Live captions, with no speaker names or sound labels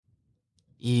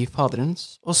I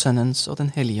Faderens og Sønnens og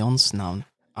den Hellige Ånds navn.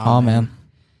 Amen.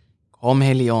 Kom,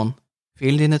 Hellige Ånd,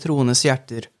 fyll dine troendes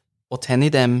hjerter, og tenn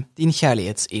i dem din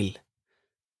kjærlighetsild.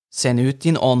 Send ut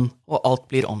din ånd, og alt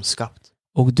blir omskapt.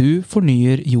 Og du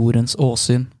fornyer jordens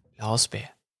åsyn. La oss be.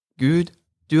 Gud,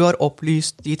 du har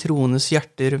opplyst de troendes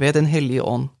hjerter ved den Hellige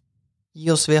Ånd. Gi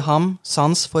oss ved ham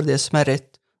sans for det som er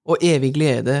rett, og evig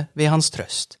glede ved hans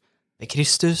trøst. Ved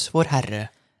Kristus, vår Herre.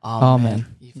 Amen.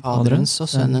 I Faderens og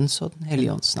Sønnens og den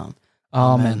Hellige Ånds navn.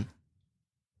 Amen.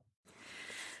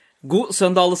 God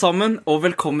søndag alle sammen, og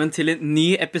velkommen til en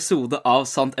ny episode av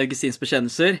Sant Augustins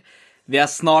bekjennelser. Vi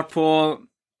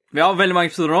har veldig mange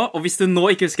episoder nå, og hvis du nå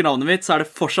ikke husker navnet mitt, så er det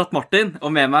fortsatt Martin,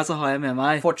 og med meg så har jeg med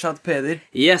meg... Fortsatt Peder.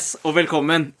 Yes, og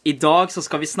velkommen. I dag så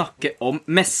skal vi snakke om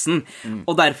messen,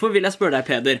 og derfor vil jeg spørre deg,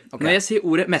 Peder. Okay. Når jeg sier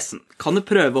ordet messen, kan du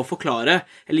prøve å forklare,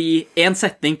 eller gi en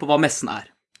setning på hva messen er?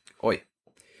 Oi.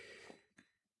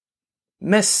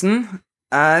 Messen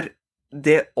er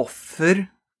det offer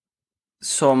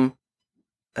som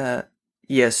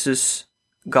Jesus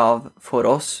gav for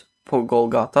oss på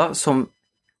Golgata, som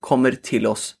kommer til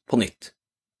oss på nytt.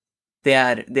 Det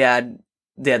er det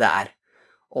er.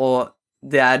 Og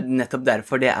det er nettopp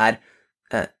derfor det er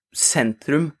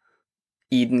sentrum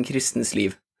i den kristnes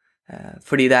liv.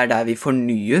 Fordi det er der vi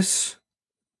fornyes,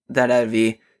 det er der vi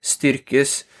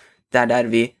styrkes, det er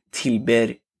der vi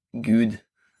tilber Gud.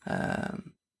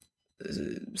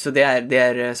 Så det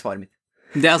er svaret mitt.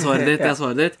 Det er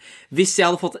svaret ditt. Hvis jeg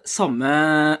hadde fått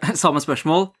samme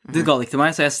spørsmål, du ga det ikke til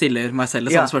meg, så jeg stiller meg selv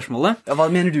det samme spørsmålet. Ja, hva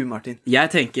mener du, Martin? Jeg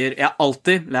har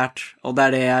alltid lært, og det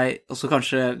er det jeg også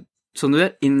kanskje, som du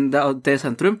det er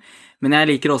sentrum, men jeg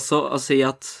liker også å si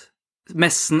at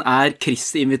messen er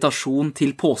Kristi invitasjon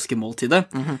til påskemåltidet,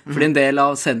 fordi en del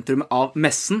av sentrum av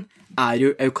messen er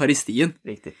jo eukaristien.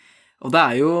 Riktig. Og det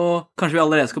er jo, kanskje vi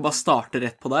allerede skal bare starte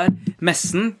rett på der.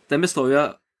 Messen, den består jo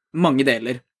av mange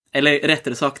deler. Eller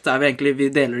rettere sagt, vi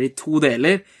deler det i to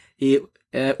deler, i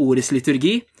ordets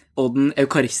liturgi og den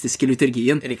eukaristiske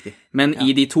liturgien. Riktig. Men i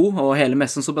de to, og hele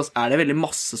messen, så er det veldig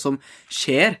masse som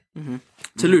skjer.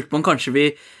 Så lurte man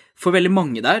kanskje for veldig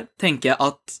mange der, tenker jeg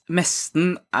at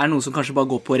messen er noe som kanskje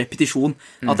bare går på repetisjon.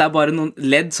 At det er bare noen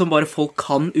ledd som bare folk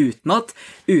kan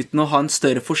uten å ha en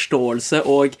større forståelse,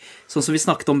 og sånn som vi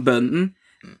snakket om bønnen,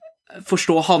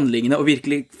 forstå handlingene og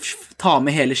virkelig ta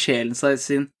med hele sjelen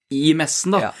sin i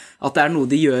messen da, at det er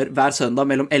noe de gjør hver søndag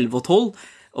mellom 11 og 12,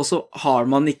 og så har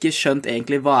man ikke skjønt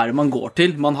egentlig hva er det man går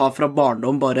til. Man har fra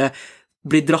barndom bare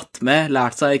blitt dratt med,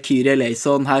 lært seg Kyrie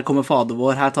eleison, her kommer Fader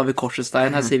vår, her tar vi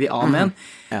korsestein, her sier vi amen.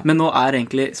 Men nå er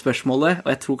egentlig spørsmålet,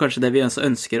 og jeg tror kanskje det vi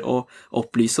ønsker å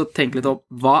opplyse og tenke litt om,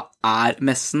 hva er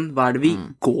messen? Hva er det vi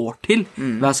går til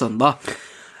hver søndag?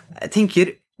 Jeg tenker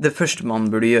det første man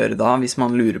burde gjøre da, hvis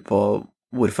man lurer på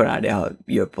hvorfor er det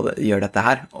jeg gjør dette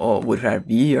her, og hvorfor er det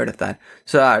vi gjør dette her,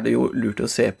 så er det jo lurt å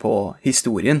se på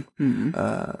historien.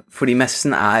 Fordi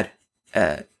messen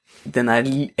den er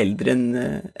eldre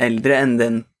enn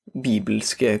den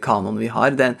bibelske kanon vi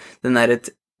har. Den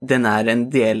er en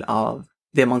del av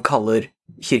det man kaller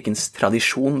kirkens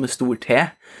tradisjon med stor T,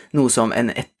 noe som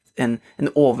en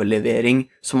overlevering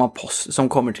som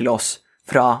kommer til oss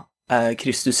fra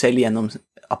Kristus selv gjennom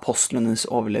apostlenes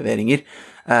overleveringer.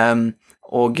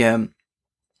 Og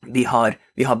vi har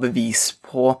bevis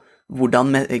på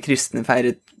hvordan kristne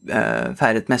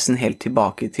feiret messen helt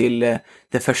tilbake til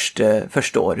det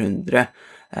første århundre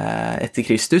etter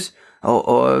Kristus.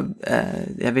 Og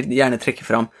jeg vil gjerne trekke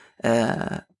fram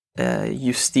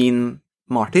Justin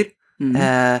Martyr,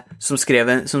 som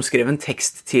skrev en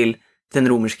tekst til den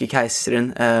romerske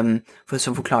keiseren,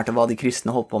 som forklarte hva de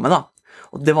kristne holdt på med da.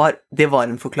 Og det var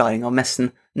en forklaring av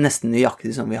messen nesten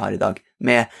nøyaktig som vi har i dag,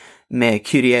 med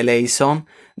Kyrie eleison,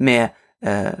 med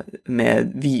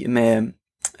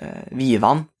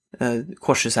vivann,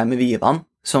 korse seg med vivann,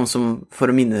 sånn som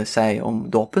for å minne seg om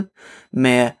dåpen,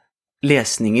 med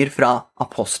lesninger fra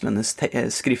apostlenes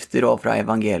skrifter og fra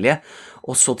evangeliet,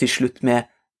 og så til slutt med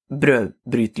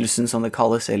brødbrytelsen, som det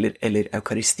kalles, eller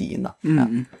eukaristien da.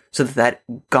 Så dette er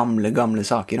gamle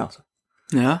saker, altså.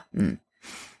 Ja.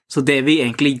 Så det vi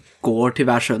egentlig går til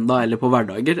hver søndag eller på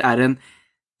hverdager er en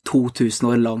 2000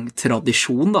 år lang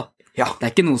tradisjon da. Ja. Det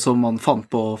er ikke noe som man fant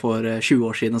på for 20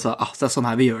 år siden og sa, det er sånn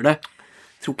her vi gjør det.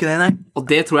 Tror ikke det, nei. Og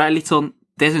det tror jeg er litt sånn,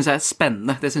 det synes jeg er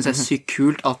spennende, det synes jeg er sykt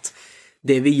kult at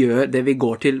det vi gjør, det vi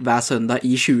går til hver søndag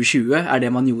i 2020 er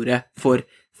det man gjorde for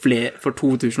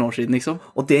 2000 år siden, liksom.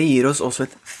 Og det gir oss også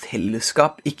et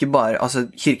fellesskap, ikke bare, altså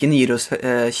kirken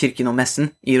og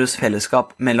messen gir oss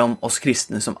fellesskap mellom oss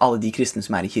kristne, som alle de kristne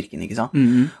som er i kirken, ikke sant?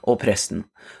 Og presten.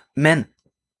 Men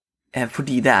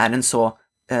fordi det er en så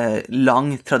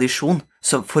lang tradisjon,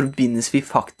 så forbindes vi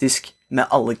faktisk med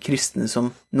alle kristne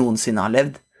som noensinne har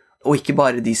levd. Og ikke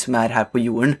bare de som her på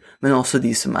jorden, men også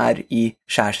de som i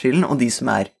skjærsilden, og de som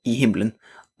i himmelen.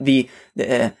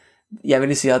 Jeg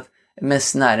vil si at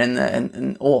messen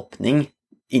en åpning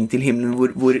inn til himmelen,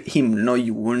 hvor himmelen og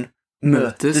jorden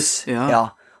møtes. ja.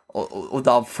 Og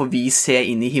da får vi se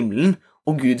inn i himmelen,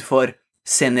 og Gud får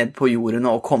se ned på jorden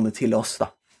og komme til oss, da.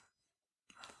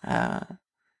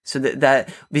 Så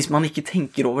hvis man ikke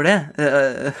tenker over det,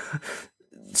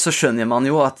 så skjønner man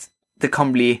jo at det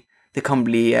kan bli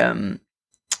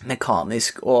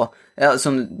mekanisk, og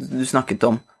som du snakket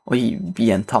om, å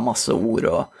gjenta masse ord,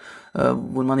 og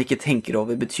hvor man ikke tenker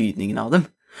over betydningen av dem.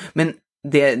 Men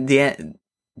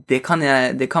det kan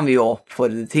vi jo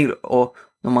oppfordre til, og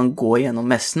når man går gjennom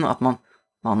messen, at man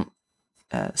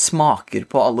smaker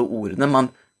på alle ordene, man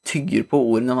tygger på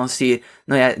ordene,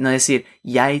 når jeg sier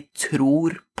 «jeg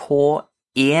tror på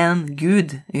en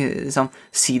Gud»,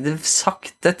 si det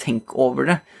sakte, tenk over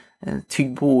det,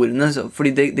 tygg på ordene,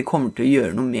 fordi det kommer til å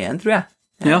gjøre noe med en, tror jeg.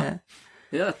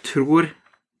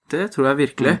 Det tror jeg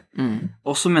virkelig.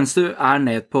 Også mens du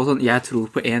ned på sånn, jeg tror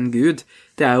på en Gud,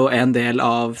 det jo en del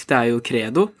av, det jo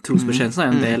credo, trosbekjennelsen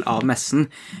en del av messen.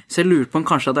 Så jeg lurer på om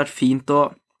kanskje det hadde vært fint å,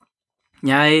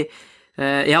 jeg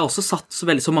har også satt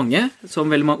så mange, som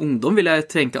veldig mange ungdom, vil jeg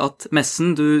tenke at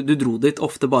messen, du dro dit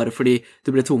ofte bare fordi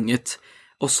du ble tvunget,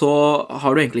 og så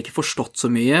har du egentlig ikke forstått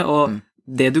så mye, og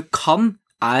det du kan,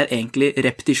 egentlig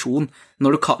repetisjon.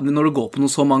 Når du går på noe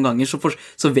så mange ganger,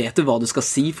 så vet du hva du skal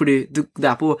si, fordi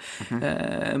det på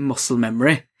muscle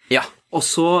memory. Ja. Og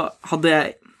så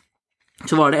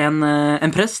var det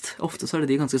en prest, ofte så det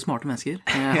de ganske smarte mennesker,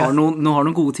 har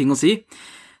noen gode ting å si,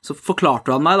 så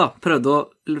forklarte han meg da, prøvde å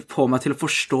få meg til å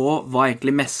forstå hva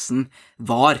egentlig messen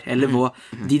var, eller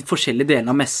de forskjellige delene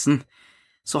av messen.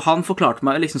 Så han forklarte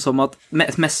meg liksom som at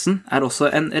messen også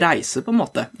en reise på en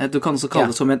måte. Du kan også kalle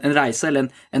det som en reise, eller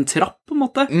en trapp på en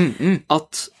måte.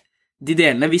 At de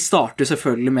delene, vi starter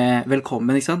selvfølgelig med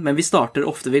velkommen, ikke sant? Men vi starter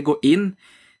ofte, vi går inn,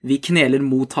 vi kneler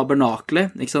mot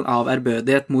tabernaklet, ikke sant? Av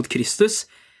ærbødighet mot Kristus,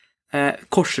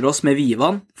 korser oss med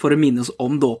vivan for å minne oss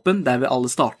om dåpen, der vi alle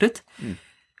startet.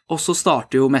 Og så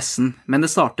starter jo messen, men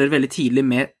det starter veldig tidlig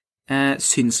med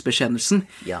synsbekjennelsen,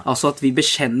 altså at vi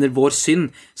bekjenner vår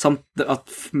synd, samt at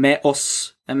med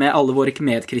oss, med alle våre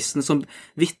medkristne som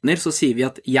vittner, så sier vi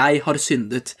at jeg har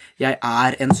syndet, jeg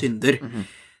en synder.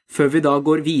 Før vi da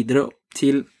går videre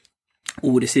til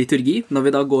ordets liturgi, når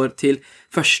vi da går til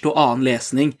første og annen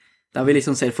lesning, der vi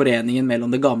liksom ser foreningen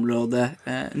mellom det gamle og det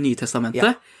nye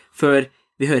testamentet, før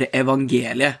vi hører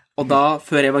evangeliet, og da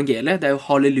før evangeliet, det jo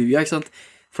halleluja, ikke sant?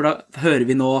 For da hører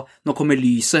vi nå kommer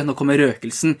lyset, nå kommer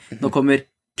røkelsen, nå kommer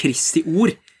Kristi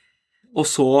ord, og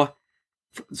så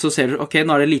ser du, ok,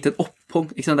 nå det et lite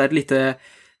opppunkt, ikke sant? Det et lite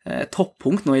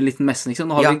toppunkt nå i liten messen, ikke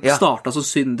sant? Nå har vi startet som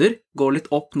synder, går litt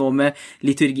opp nå med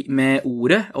liturgi, med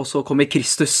ordet, og så kommer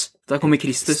Kristus. Da kommer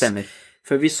Kristus. Stemmer.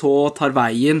 Før vi så tar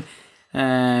veien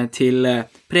til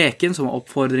preken, som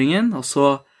oppfordringen, og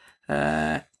så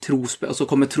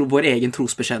kommer vår egen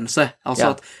trosbekjennelse.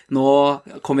 Altså at nå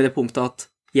kommer vi det punktet at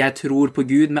jeg tror på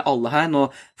Gud med alle her. Nå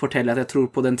forteller jeg at jeg tror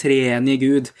på den treenige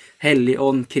Gud, hellig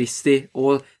ånd, Kristi,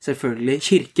 og selvfølgelig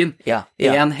kirken.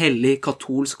 En hellig,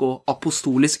 katolsk og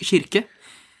apostolisk kirke.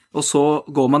 Og så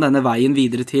går man denne veien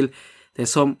videre til det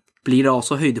som blir da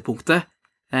også høydepunktet.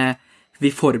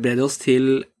 Vi forbereder oss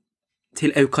til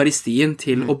eukaristien,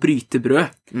 til å bryte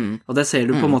brød. Og der ser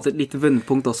du på en måte et lite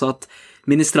vendepunkt også, at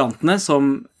ministrantene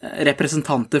som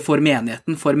representanter for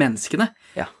menigheten, for menneskene,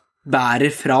 bærer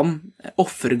fram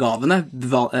offergavene,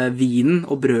 vinen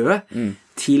og brødet,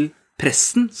 til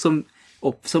presten, som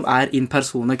in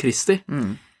persona Kristi.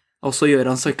 Og så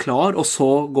gjør han seg klar, og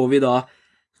så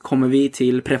kommer vi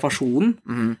til prefasjonen,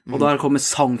 og da kommer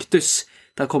sanctus,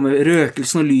 der kommer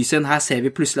røkelsen og lyset igjen. Her ser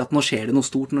vi plutselig at nå skjer det noe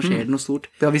stort,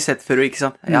 Det har vi sett før, ikke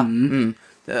sant? Ja.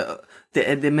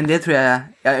 Men det tror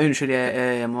jeg unnskyld,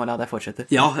 jeg må la deg fortsette.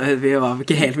 Ja, vi er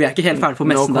ikke helt ferdig på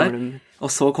messen der. Og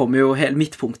så kommer jo hele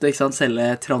midtpunktet, ikke sant?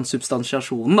 Selve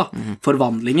transubstansiasjonen da,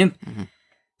 forvandlingen.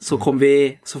 Så får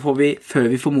vi,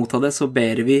 før vi får motta det, så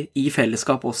ber vi i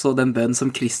fellesskap også den bønn som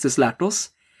Kristus lærte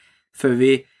oss, før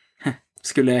vi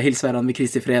skulle hilse hverandre med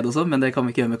Kristi fred og sånn, men det kan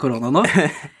vi ikke gjøre med korona nå.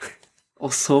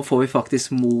 Og så får vi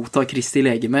faktisk motta Kristi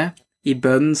legeme. I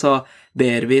bønn så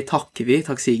ber vi, takker vi,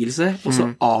 takksigelse, og så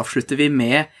avslutter vi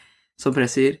med, som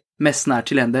prest sier, messen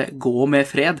til ende, gå med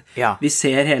fred. Vi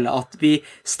ser hele at vi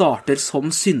starter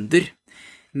som synder,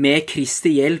 med Kristi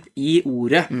hjelp i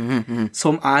ordet,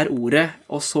 som ordet,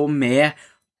 og så med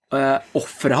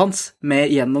offeret hans,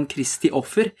 med gjennom Kristi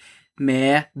offer,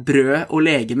 med brød og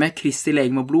legeme, Kristi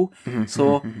legeme og blod,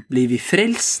 så blir vi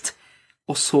frelst,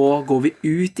 og så går vi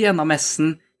ut igjen av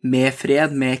messen med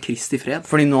fred, med Kristi fred.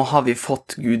 Fordi nå har vi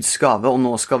fått Guds gave, og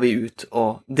nå skal vi ut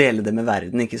og dele det med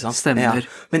verden, ikke sant? Stemmer.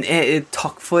 Ja. Men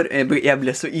takk for, jeg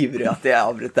ble så ivrig at jeg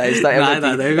avbrøt deg i sted. Nei,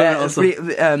 det går altså. Fordi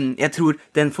jeg tror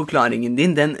den forklaringen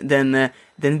din,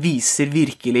 den viser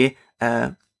virkelig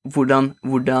hvordan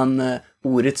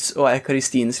ordets og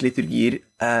eukaristiens liturgier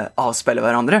avspeiler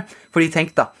hverandre. Fordi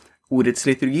tenk da, ordets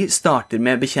liturgi starter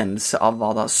med bekjennelse av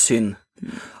hva da? Synd.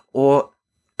 Og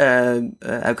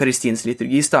eukaristiens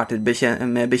liturgi starter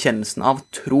med bekjennelsen av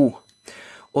tro.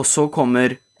 Og så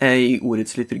kommer, i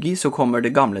ordets liturgi, så kommer det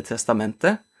gamle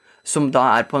testamentet, som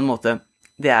da på en måte,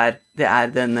 det er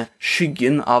den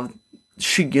skyggen av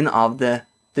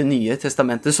det nye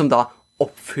testamentet, som da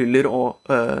oppfyller og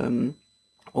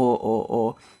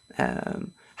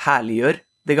herliggjør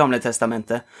det gamle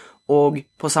testamentet. Og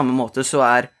på samme måte så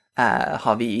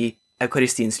har vi i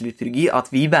eukaristiens liturgi at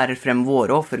vi bærer frem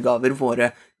våre offergaver, våre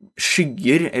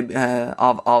skygger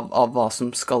av hva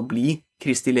som skal bli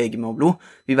Kristi legeme og blod.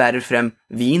 Vi bærer frem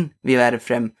vin, vi bærer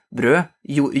frem brød,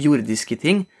 jordiske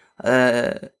ting,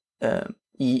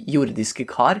 i jordiske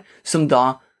kar, som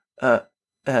da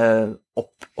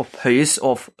opphøyes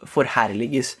og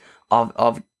forherliges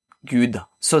av Gud.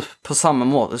 Så på samme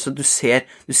måte, så du ser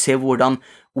hvordan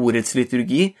ordets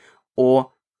liturgi og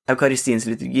eukaristiens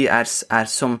liturgi er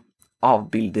som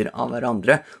avbilder av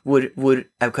hverandre, hvor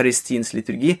eukaristiens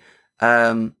liturgi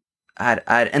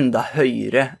er enda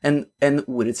høyere enn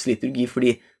ordets liturgi,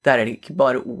 fordi der det ikke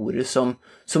bare ordet som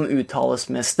uttales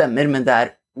med stemmer, men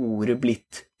det ordet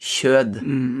blitt kjød.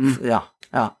 Ja.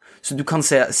 Så du kan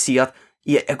si at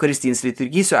i eukaristiens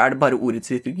liturgi så det bare ordets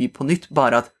liturgi på nytt,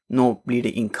 bare at nå blir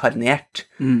det inkarnert.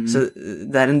 Så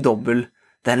det en dobbel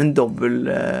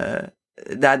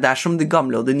det som det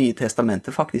gamle og det nye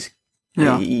testamentet faktisk.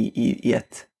 Ja. I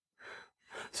ett.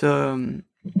 Så,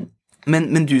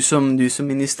 men du som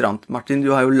ministrant, Martin,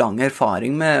 du har jo lang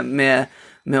erfaring med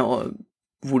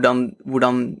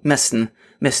hvordan messen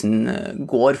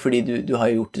går, fordi du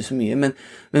har gjort det så mye,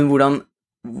 men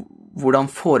hvordan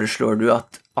foreslår du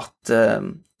at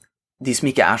de som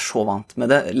ikke så vant med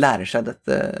det, lærer seg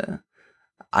dette?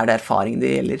 Det erfaring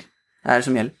det gjelder? Det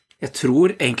som gjelder? Jeg tror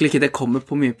egentlig ikke det kommer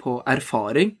på mye på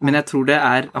erfaring, men jeg tror det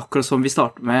akkurat som vi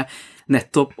starter med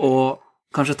nettopp å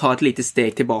kanskje ta et lite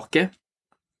steg tilbake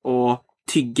og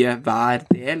tygge hver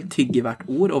del, tygge hvert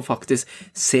ord, og faktisk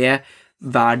se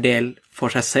hver del for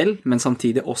seg selv, men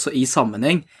samtidig også i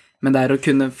sammenheng. Men det å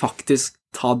kunne faktisk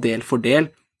ta del for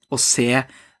del og se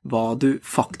hva du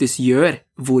faktisk gjør.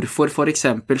 Hvorfor for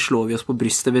eksempel slår vi oss på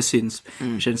brystet ved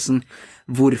synsbekjennelsen?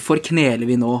 Hvorfor kneler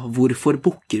vi nå? Hvorfor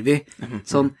bukker vi?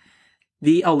 Sånn,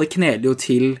 vi alle kneler jo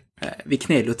til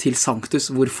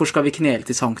Sanctus. Hvorfor skal vi knele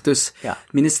til Sanctus? Ja.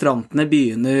 Ministrantene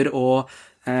begynner å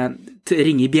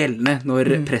ringe i bjellene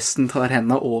når presten tar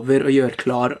hendene over og gjør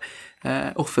klar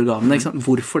offergavene.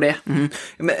 Hvorfor det?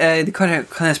 Men, kan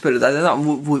jeg spørre deg det da?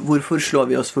 Hvorfor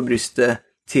slår vi oss på brystet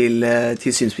til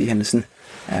synsbekjennelsen?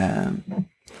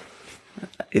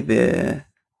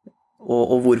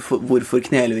 Og hvorfor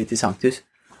kneler vi til Sanctus?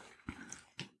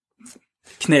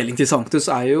 Kneling til Sanctus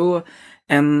jo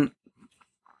en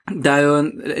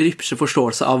ripse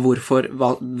forståelse av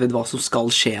hva som skal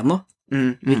skje nå.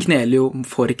 Vi kneler jo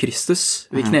for Kristus.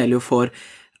 Vi kneler jo for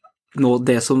nå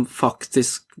det som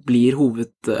faktisk blir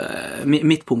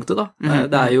midtpunktet da.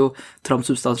 Det jo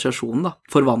transubstansiasjonen da,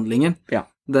 forvandlingen. Ja.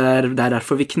 Det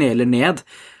derfor vi kneler ned.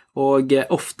 Og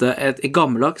ofte i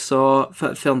gammeldags så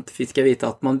fikk jeg vite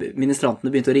at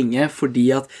ministrantene begynte å ringe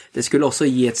fordi at det skulle også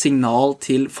gi et signal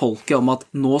til folket om at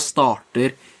nå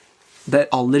starter det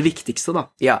aller viktigste da.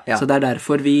 Ja. Så det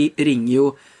derfor vi ringer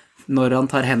jo når han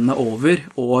tar hendene over,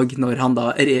 og når han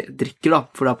da drikker da,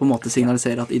 for da på en måte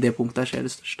signaliserer at i det punktet skjer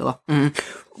det største da.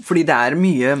 Fordi det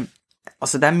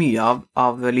mye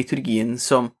av liturgien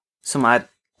som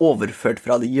overført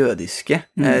fra det jødiske,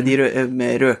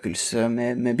 med røkelse,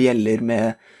 med bjeller,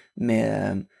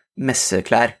 med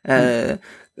messeklær.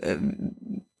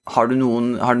 Har du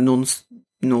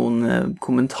noen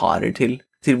kommentarer til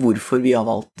hvorfor vi har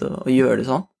valgt å gjøre det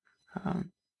sånn?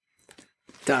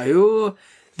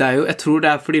 Jeg tror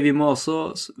det fordi vi må også,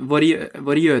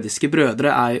 våre jødiske brødre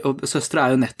og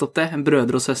søstre jo nettopp det, en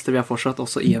brødre og søstre, vi fortsatt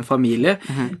også i en familie,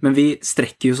 men vi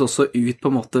strekker oss også ut på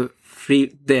en måte,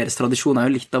 fordi deres tradisjon jo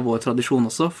litt av vår tradisjon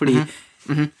også, fordi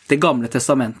det gamle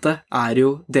testamentet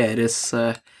jo deres,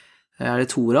 det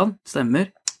Toran,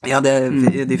 stemmer? Ja, det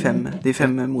de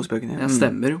fem Mosebøkene. Ja,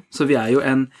 stemmer jo. Så vi jo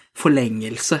en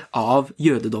forlengelse av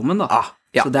jødedommen da.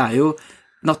 Ja. Så det jo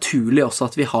naturlig også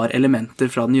at vi har elementer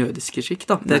fra den jødiske skikk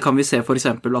da. Det kan vi se for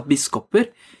eksempel at biskoper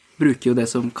bruker jo det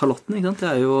som kalotten, ikke sant?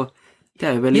 Det jo Det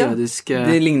er jo veldig Ja, jødisk...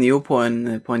 Det ligner jo på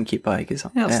en kippa, ikke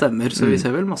sant? Ja, stemmer, så vi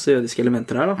ser vel masse jødiske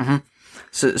elementer her da.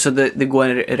 Så det går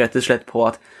rett og slett på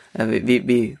at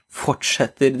vi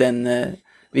fortsetter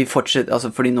vi fortsetter,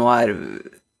 altså fordi nå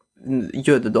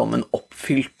jødedommen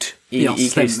oppfylt i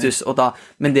Kristus,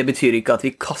 men det betyr ikke at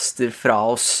vi kaster fra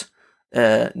oss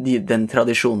den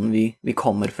tradisjonen vi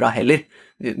kommer fra heller,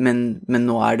 men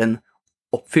nå den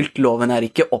oppfylt. Loven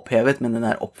ikke opphevet, men den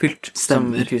oppfylt,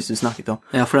 som Kristus snakket om.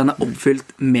 Ja, for den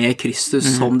oppfylt med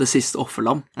Kristus som det siste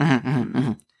offerlam.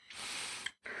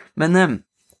 Men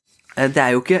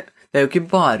det jo ikke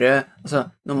bare, altså,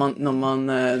 når man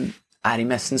i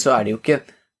messen, så det jo ikke,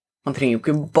 man trenger jo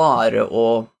ikke bare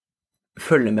å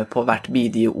følge med på hvert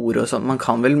bidige ord og sånn. Man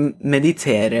kan vel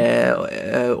meditere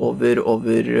over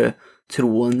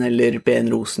troen, eller be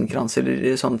en rosenkrans,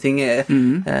 eller sånne ting.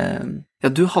 Ja,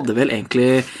 du hadde vel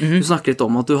egentlig, du snakket litt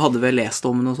om at du hadde vel lest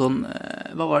om noe sånn,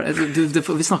 hva var det?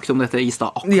 Vi snakket om dette i stad,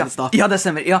 akkurat i stad. Ja, det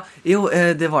stemmer. Ja, jo,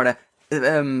 det var det.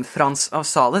 Frans av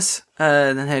Sales,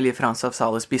 den hellige Frans av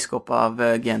Sales, biskop av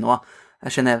Genua,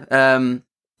 Genève,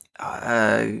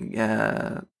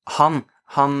 han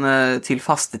til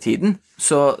fastetiden,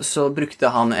 så brukte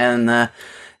han en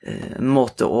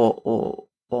måte å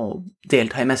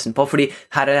delta i messen på, fordi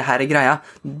her greia,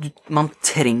 man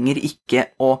trenger ikke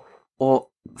å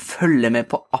følge med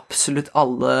på absolutt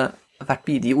hvert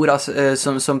bidige ord, altså,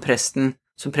 som presten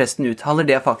uttaler.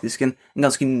 Det faktisk en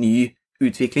ganske ny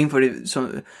utvikling, fordi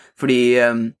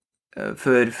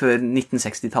før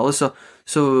 1960-tallet så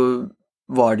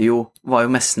var jo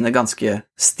messene ganske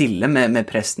stille med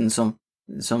presten som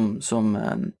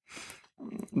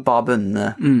ba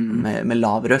bønnene med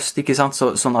lav røst, ikke sant?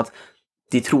 Sånn at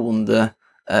de troende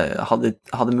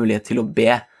hadde mulighet til å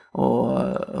be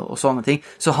og sånne ting.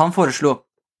 Så han foreslo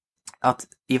at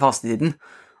i fastetiden,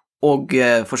 og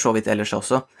for så vidt ellers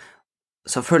også,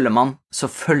 så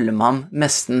følger man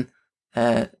messen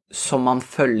som man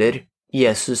følger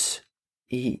Jesus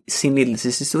i sin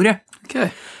lidelseshistorie. Okay.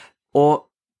 Og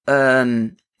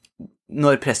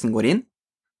når presten går inn,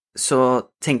 så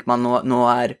tenker man nå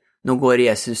går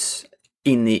Jesus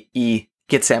inn i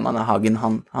Getsemanehagen,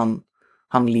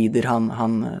 han lider,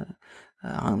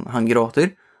 han gråter,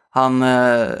 han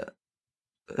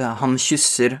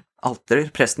kysser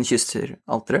alteret, presten kysser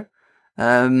alteret,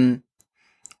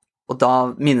 og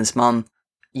da minnes man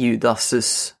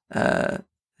Judas'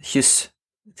 kyss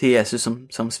til Jesus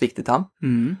som sviktet ham.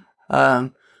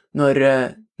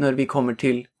 Når vi kommer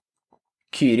til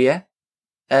Kyrie,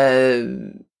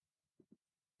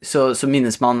 så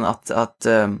minnes man at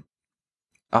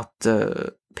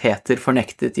Peter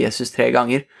fornektet Jesus 3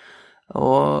 ganger,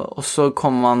 og så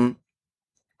kommer man,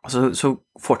 så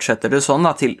fortsetter det sånn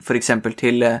da, for eksempel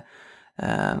til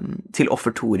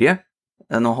offertoriet.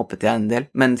 Nå hoppet jeg en del,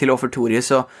 men til offertoriet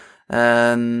så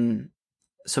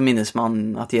minnes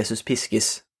man at Jesus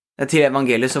piskes. Til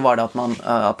evangeliet så var det at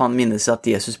man minnes at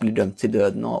Jesus blir dømt til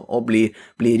døden og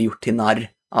blir gjort til narr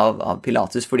av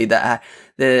Pilatus, fordi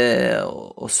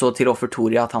og så til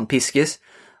offertoriet at han piskes,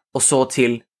 og så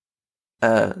til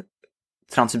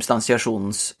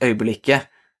transubstansiasjonens øyeblikket,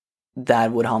 der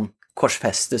hvor han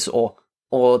korsfestes, og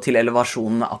til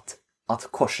elevasjonen at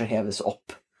korset heves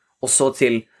opp, og så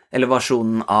til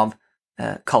elevasjonen av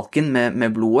kalken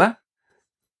med blodet,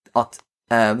 at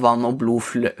vann og blod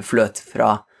fløt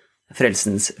fra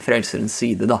frelserens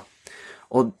side da.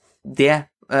 Og det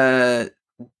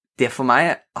for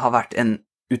meg har vært en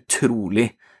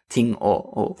utrolig ting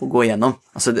å gå gjennom.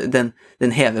 Altså den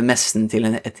hever messen til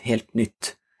et helt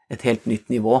nytt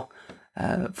nivå,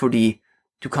 fordi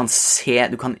du kan se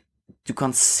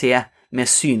med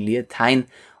synlige tegn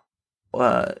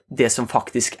det som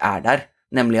faktisk der,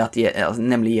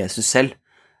 nemlig Jesus selv,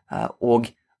 og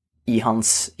i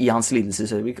hans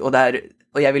lidelsesøyeblikk. Og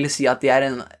jeg ville si at det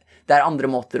er andre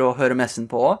måter å høre messen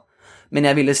på også, men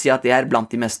jeg ville si at det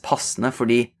blant de mest passende,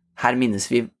 fordi her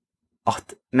minnes vi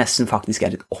at messen faktisk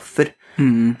et offer.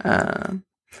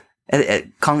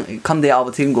 Kan det av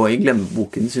og til gå i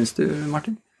glemmeboken, synes du,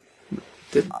 Martin?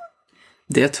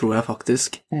 Det tror jeg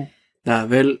faktisk. Det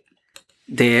vel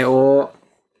det å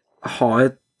ha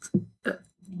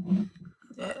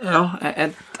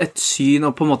et syn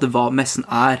og på en måte hva messen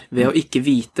ved å ikke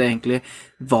vite egentlig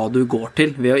hva du går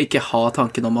til, ved å ikke ha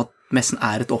tanken om at messen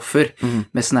et offer,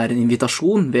 messen en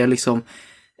invitasjon, ved å liksom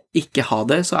ikke ha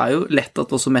det, så jo lett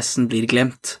at også messen blir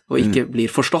glemt, og ikke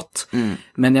blir forstått.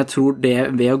 Men jeg tror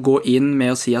det ved å gå inn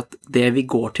med å si at det vi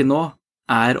går til nå,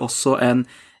 også en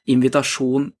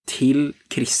invitasjon til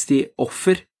Kristi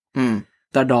offer,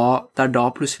 det da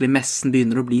plutselig messen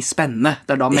begynner å bli spennende,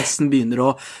 det da messen begynner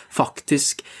å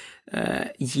faktisk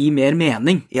gi mer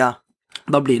mening. Ja.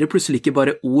 Da blir det plutselig ikke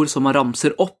bare ord som man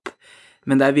ramser opp,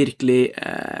 men det virkelig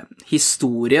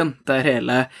historien, det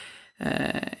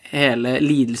hele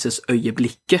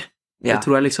lidelsesøyeblikket. Ja. Jeg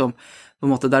tror liksom, på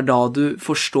en måte, det da du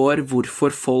forstår hvorfor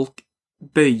folk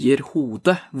bøyer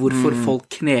hodet, hvorfor folk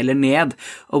kneler ned,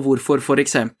 og hvorfor for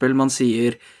eksempel man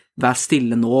sier, vær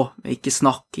stille nå, ikke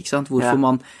snakk, ikke sant? Hvorfor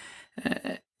man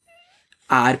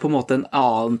på en måte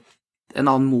en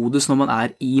annen modus når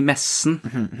man i messen,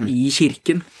 i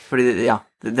kirken. Fordi,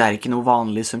 det ikke noe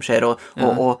vanlig som skjer, og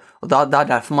da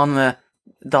derfor man,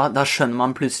 da skjønner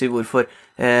man plutselig hvorfor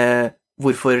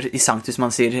i Sanctus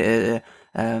man sier,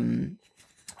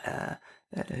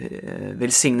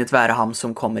 velsignet være ham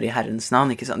som kommer i Herrens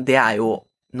navn, ikke sant? Det jo,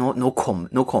 nå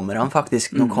kommer han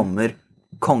faktisk, nå kommer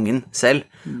kongen selv,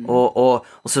 og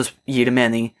så gir det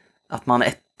mening at man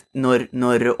når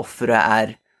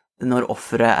offeret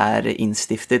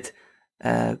innstiftet,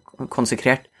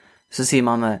 konsekrert, så sier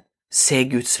man, se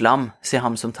Guds lam, se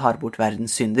ham som tar bort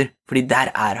verdens synder, fordi der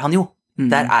han jo,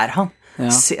 der han. Ja.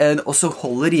 Og så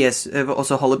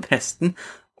holder presten,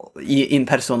 in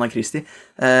persona Christi,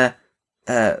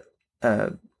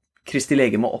 Kristi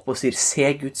legeme opp og sier,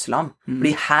 se Guds lam,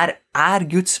 fordi her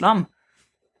Guds lam.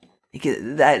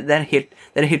 Det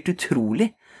helt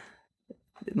utrolig.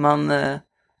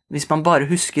 Hvis man bare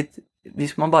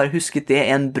husket det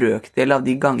en brøkdel av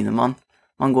de gangene man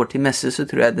går til messe, så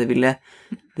tror jeg det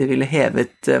ville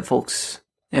hevet folks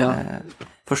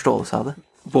forståelse av det.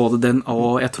 Både den,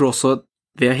 og jeg tror også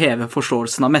ved å heve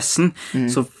forståelsen av messen,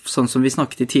 sånn som vi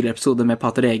snakket i tidligere episode med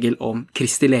Pater Egil om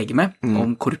Kristi legeme,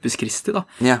 om Corpus Christi da,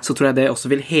 så tror jeg det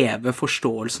også vil heve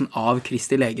forståelsen av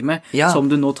Kristi legeme, som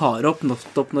du nå tar opp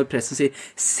når presten sier,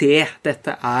 se,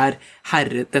 dette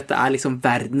Herre, dette liksom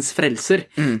verdens frelser.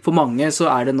 For mange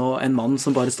så det nå en mann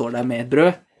som bare står der med et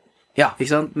brød, ikke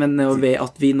sant? Men ved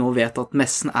at vi nå vet at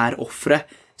messen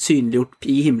offeret synliggjort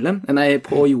i himmelen,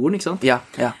 på jorden, ikke sant?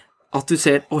 At du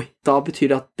ser, oi, da betyr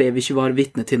det at det vi ikke var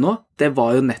vitne til nå, det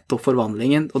var jo nettopp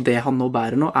forvandlingen, og det han nå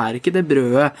bærer nå, ikke det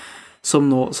brødet som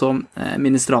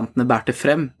ministrantene bærte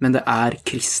frem, men det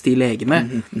Kristi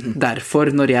legeme.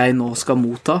 Derfor, når jeg nå skal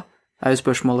motta, jo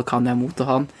spørsmålet, kan jeg motta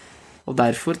han? Og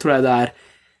derfor tror jeg det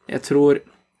jeg tror,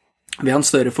 ved en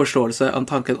større forståelse av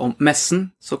tanken om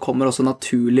messen, så kommer også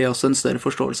naturlig også en større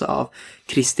forståelse av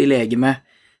Kristi legeme,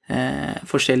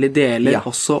 forskjellige deler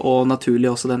også, og naturlig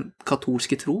også den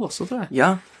katolske tro også, tror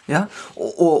jeg.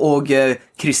 Og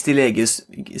Kristi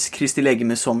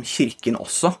legeme som kirken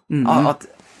også, at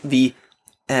vi,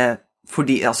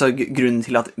 fordi, altså grunnen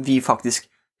til at vi faktisk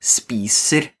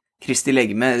spiser Kristi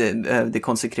legeme, det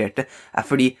konsekrerte,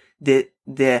 fordi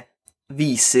det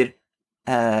viser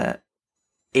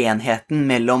enheten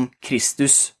mellom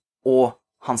Kristus og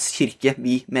hans kirke,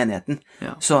 vi, menigheten.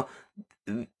 Så,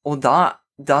 og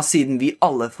da siden vi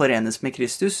alle forenes med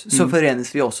Kristus, så forenes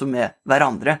vi også med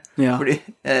hverandre. Fordi,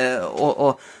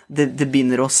 og det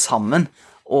binder oss sammen,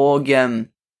 og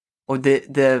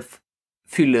det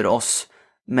fyller oss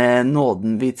med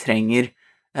nåden vi trenger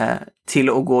til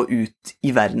å gå ut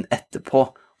i verden etterpå,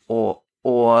 og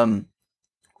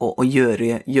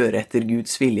gjøre etter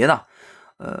Guds vilje, da.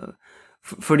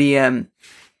 Fordi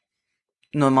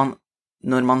når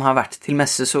man har vært til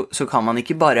messe, så kan man jo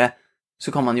ikke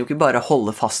bare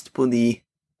holde fast på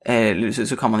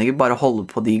så kan man ikke bare holde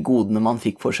på de godene man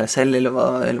fikk for seg selv, eller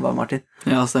hva Martin?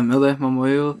 Ja, stemmer jo det. Man må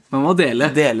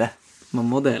dele. Man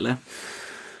må dele.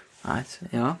 Nei,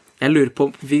 ja, jeg lurer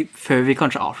på, før vi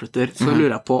kanskje avslutter, så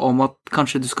lurer jeg på om at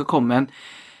kanskje du skal komme igjen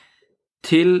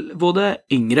til både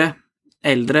yngre,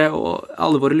 eldre og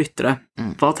alle våre lyttere.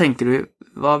 Hva tenker du,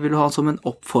 hva vil du ha som en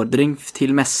oppfordring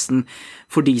til messen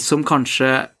for de som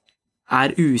kanskje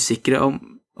usikre om,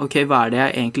 ok, hva det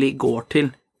jeg egentlig går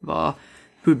til? Hva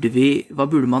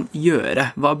burde man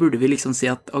gjøre? Hva burde vi liksom si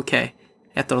at, ok,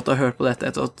 etter at du har hørt på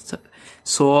dette,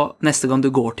 så neste gang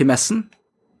du går til messen,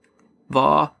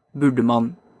 hva burde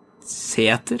man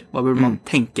se etter? Hva burde man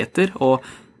tenke etter? Og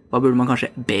hva burde man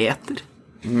kanskje be etter?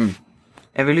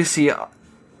 Jeg vil jo si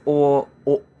å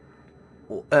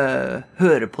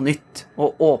høre på nytt,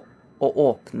 og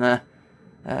åpne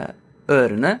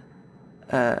ørene,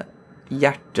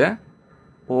 hjertet,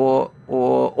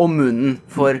 og munnen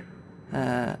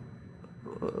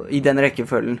i den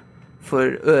rekkefølgen, for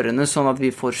ørene sånn at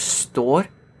vi forstår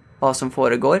hva som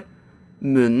foregår,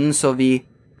 munnen så vi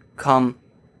kan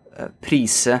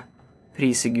prise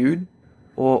Gud,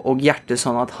 og hjertet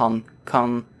sånn at han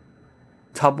kan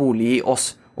ta bolig i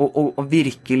oss, og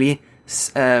virkelig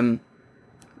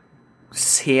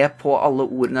se på alle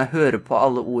ordene, høre på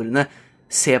alle ordene,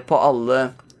 se på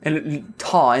alle, eller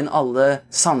ta inn alle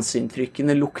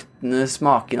sanseinntrykkene, luktene,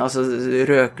 smakene, altså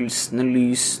røkelsene,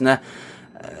 lysene,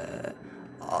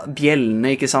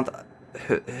 bjellene, ikke sant?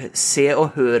 Se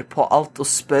og hør på alt, og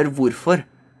spør hvorfor.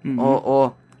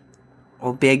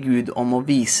 Og be Gud om å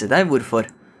vise deg hvorfor.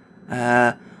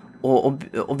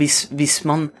 Og hvis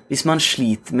man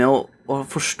sliter med å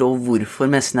forstå hvorfor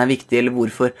messen viktig, eller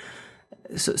hvorfor,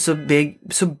 så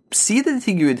si det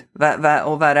til Gud,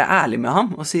 og være ærlig med ham,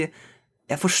 og si,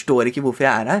 jeg forstår ikke hvorfor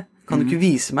jeg her. Kan du ikke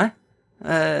vise meg?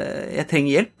 Jeg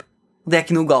trenger hjelp. Og det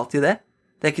ikke noe galt i det.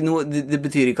 Det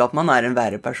betyr ikke at man en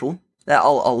verre person.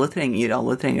 Alle trenger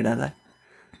det der.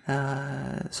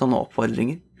 Sånne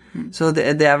oppfordringer. Så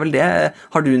det vel det.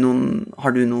 Har du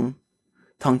noen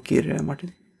tanker,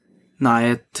 Martin? Nei,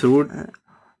 jeg tror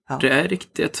det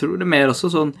riktig. Jeg tror det mer også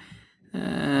sånn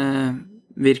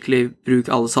virkelig bruk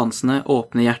alle sansene,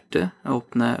 åpne hjertet,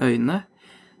 åpne øynene,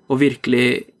 og virkelig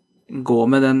gå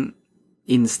med den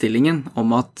innstillingen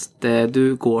om at det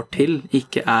du går til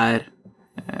ikke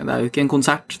det jo ikke en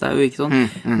konsert, det jo ikke sånn,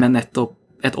 men nettopp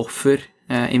et offer,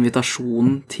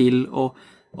 invitasjonen til å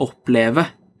oppleve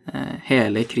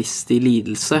hele Kristi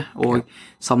lidelse, og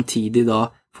samtidig da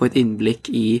få et innblikk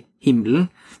i himmelen,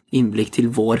 innblikk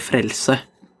til vår frelse,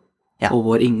 og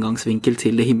vår inngangsvinkel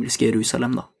til det himmelske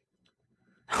Jerusalem da.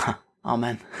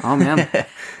 Amen. Amen.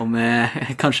 Og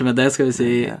kanskje med det skal vi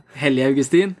si Hellige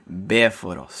Augustin. Be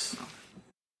for oss.